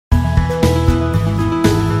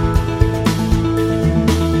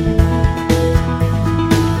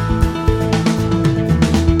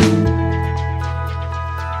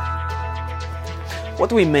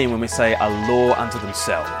do we mean when we say a law unto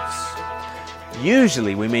themselves?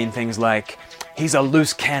 Usually we mean things like, he's a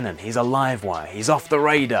loose cannon, he's a live wire, he's off the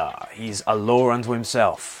radar, he's a law unto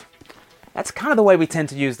himself. That's kind of the way we tend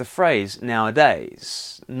to use the phrase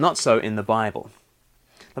nowadays, not so in the Bible.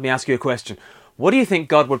 Let me ask you a question. What do you think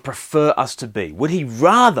God would prefer us to be? Would he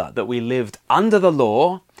rather that we lived under the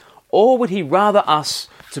law, or would he rather us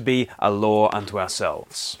to be a law unto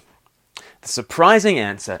ourselves? The surprising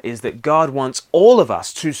answer is that God wants all of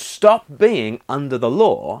us to stop being under the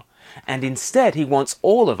law, and instead he wants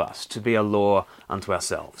all of us to be a law unto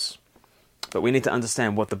ourselves. But we need to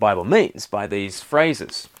understand what the Bible means by these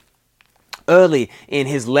phrases. Early in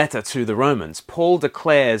his letter to the Romans, Paul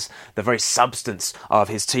declares the very substance of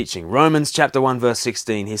his teaching. Romans chapter 1 verse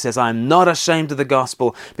 16, he says, I am not ashamed of the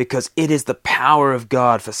gospel because it is the power of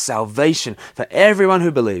God for salvation for everyone who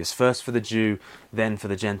believes, first for the Jew, then for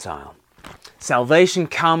the Gentile. Salvation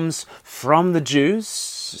comes from the Jews,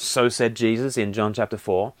 so said Jesus in John chapter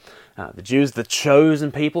 4. The Jews, the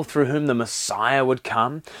chosen people through whom the Messiah would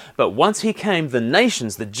come. But once he came, the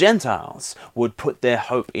nations, the Gentiles, would put their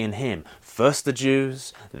hope in him. First the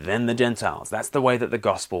Jews, then the Gentiles. That's the way that the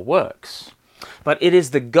gospel works. But it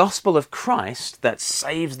is the gospel of Christ that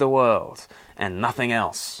saves the world, and nothing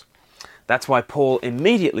else. That's why Paul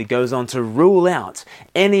immediately goes on to rule out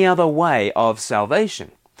any other way of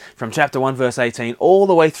salvation. From chapter 1 verse 18 all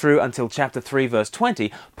the way through until chapter 3 verse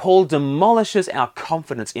 20, Paul demolishes our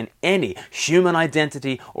confidence in any human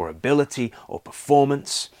identity or ability or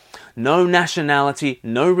performance. No nationality,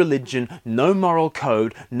 no religion, no moral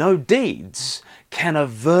code, no deeds can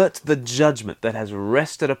avert the judgment that has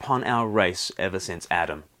rested upon our race ever since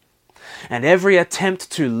Adam. And every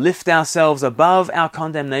attempt to lift ourselves above our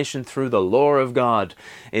condemnation through the law of God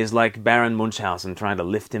is like Baron Munchausen trying to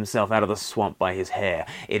lift himself out of the swamp by his hair.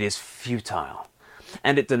 It is futile,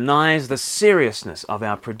 and it denies the seriousness of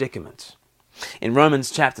our predicament. In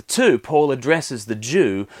Romans chapter 2, Paul addresses the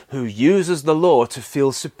Jew who uses the law to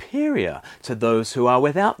feel superior to those who are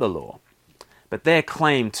without the law. But their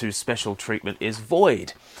claim to special treatment is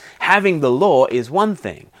void. Having the law is one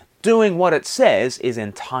thing. Doing what it says is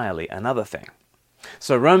entirely another thing.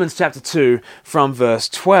 So Romans chapter 2 from verse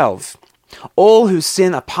 12. All who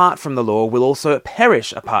sin apart from the law will also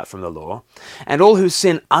perish apart from the law, and all who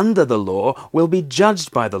sin under the law will be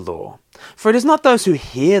judged by the law. For it is not those who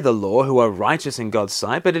hear the law who are righteous in God's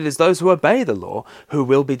sight, but it is those who obey the law who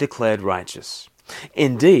will be declared righteous.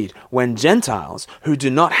 Indeed, when Gentiles, who do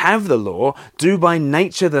not have the law, do by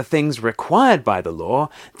nature the things required by the law,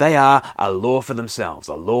 they are a law for themselves,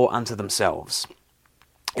 a law unto themselves,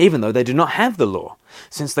 even though they do not have the law,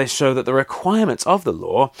 since they show that the requirements of the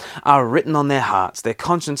law are written on their hearts, their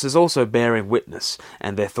consciences also bearing witness,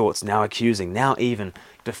 and their thoughts now accusing, now even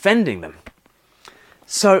defending them.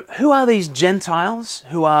 So, who are these Gentiles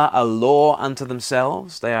who are a law unto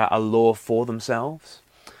themselves? They are a law for themselves.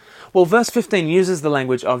 Well, verse 15 uses the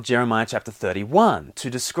language of Jeremiah chapter 31 to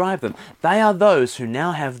describe them. They are those who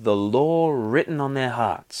now have the law written on their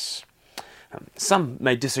hearts. Some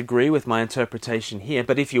may disagree with my interpretation here,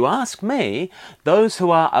 but if you ask me, those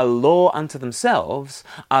who are a law unto themselves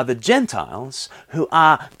are the Gentiles who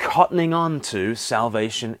are cottoning on to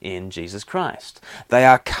salvation in Jesus Christ. They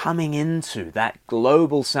are coming into that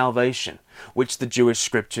global salvation which the Jewish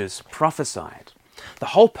scriptures prophesied. The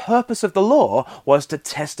whole purpose of the law was to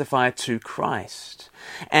testify to Christ.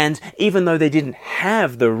 And even though they didn't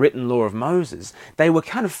have the written law of Moses, they were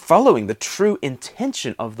kind of following the true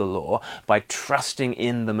intention of the law by trusting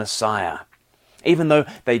in the Messiah. Even though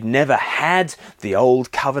they'd never had the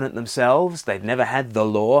old covenant themselves, they'd never had the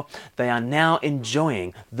law, they are now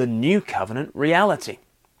enjoying the new covenant reality.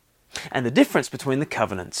 And the difference between the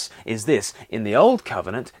covenants is this. In the old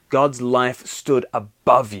covenant, God's life stood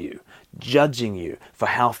above you, judging you for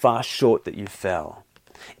how far short that you fell.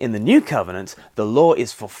 In the new covenant, the law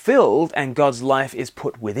is fulfilled and God's life is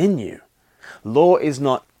put within you. Law is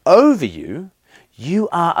not over you. You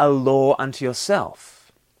are a law unto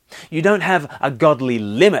yourself. You don't have a godly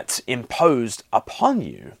limit imposed upon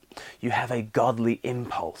you. You have a godly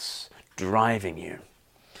impulse driving you.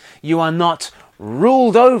 You are not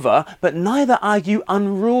ruled over, but neither are you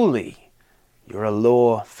unruly. You're a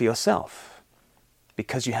law for yourself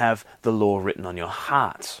because you have the law written on your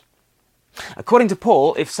heart. According to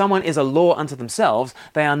Paul, if someone is a law unto themselves,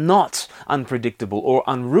 they are not unpredictable or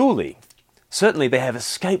unruly. Certainly they have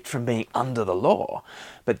escaped from being under the law,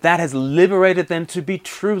 but that has liberated them to be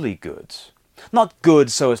truly good. Not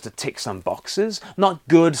good so as to tick some boxes, not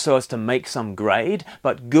good so as to make some grade,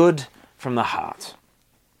 but good from the heart.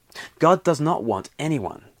 God does not want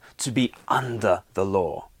anyone to be under the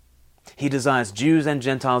law. He desires Jews and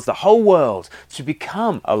Gentiles, the whole world, to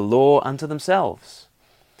become a law unto themselves.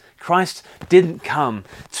 Christ didn't come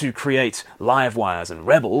to create live wires and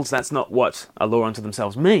rebels. That's not what a law unto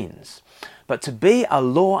themselves means. But to be a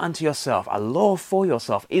law unto yourself, a law for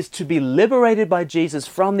yourself, is to be liberated by Jesus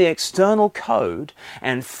from the external code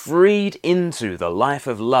and freed into the life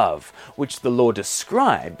of love, which the law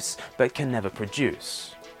describes but can never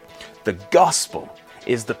produce. The gospel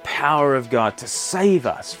is the power of God to save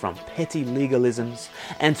us from petty legalisms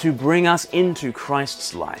and to bring us into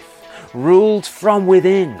Christ's life, ruled from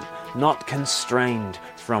within, not constrained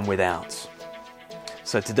from without.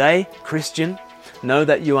 So today, Christian, know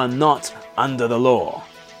that you are not under the law.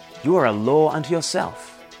 You are a law unto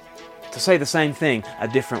yourself. To say the same thing a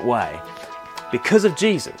different way, because of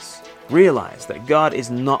Jesus, realize that God is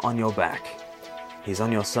not on your back. He's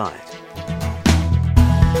on your side.